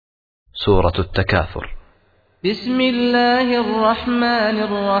سورة التكاثر. بسم الله الرحمن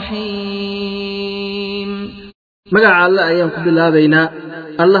الرحيم. مقع الله أيام قبل الله بينا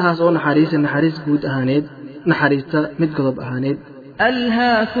الله سوى نحريس قود أهانيد نحريستا متقضب أهانيد.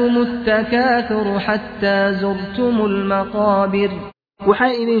 ألهاكم التكاثر حتى زرتم المقابر.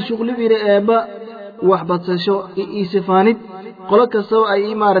 waxay idin shuqli bireeba wax badsasho iisifaanid qolo kastoo ay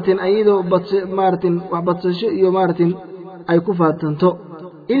imaaratin ayadoo maaratin wax badsasho iyo maaratin ay ku faatanto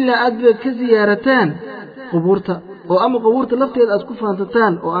ilaa aad ka ziyaarataan qubuurta oo ama qubuurta lafteeda aad ku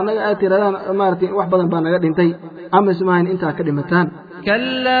faantataan oo anaga aad tiradaan maaratin wax badan baa naga dhintay ama ismaahin inta ka dhimataan.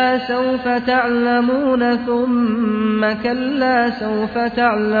 كلا سوف تعلمون ثم كلا سوف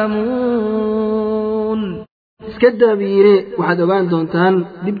تعلمون. iska daabiire waxaad ogaan doontaan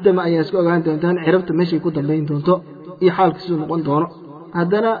dibdama ayaa iska ogaan doontaan cirabta meeshay ku dambayn doonto iyo xaalkiisu noqon doono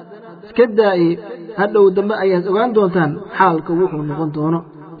haddana iska daa'i hadhow dambe ayaad ogaan doontaan xaalka wuxuu noqon doono.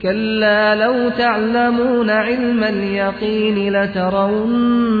 كلا لو تعلمون علم اليقين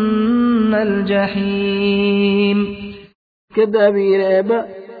لترون الجحيم. iska daabiireeba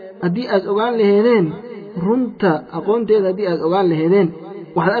haddii aad ogaan laheedeen runta aqoonteeda haddii aad ogaan laheedeen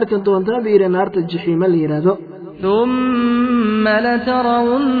waxaad arki doontaan biire naarta jaxiima la yidhaahdo. ثم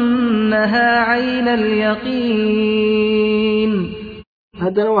لترونها عين اليقين.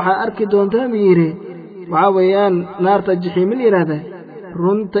 haddana waxaad arki doontaan biire waxaa weeyaan naarta jaxiima la yidhaahda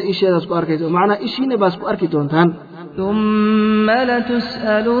runta isheedaas ku arkaysa macnaa ishiina baas ku arki doontaan. ثم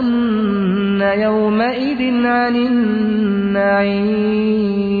لتسألن يومئذ عن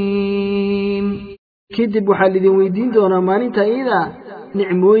النعيم. kadib waxaa lidin weydiin doonaa maalinta iyada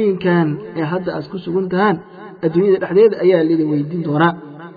nicmooyinkan ee hadda aad ku sugan tahaan adduunyada dhexdeeda ayaa lidin weydiin doonaa.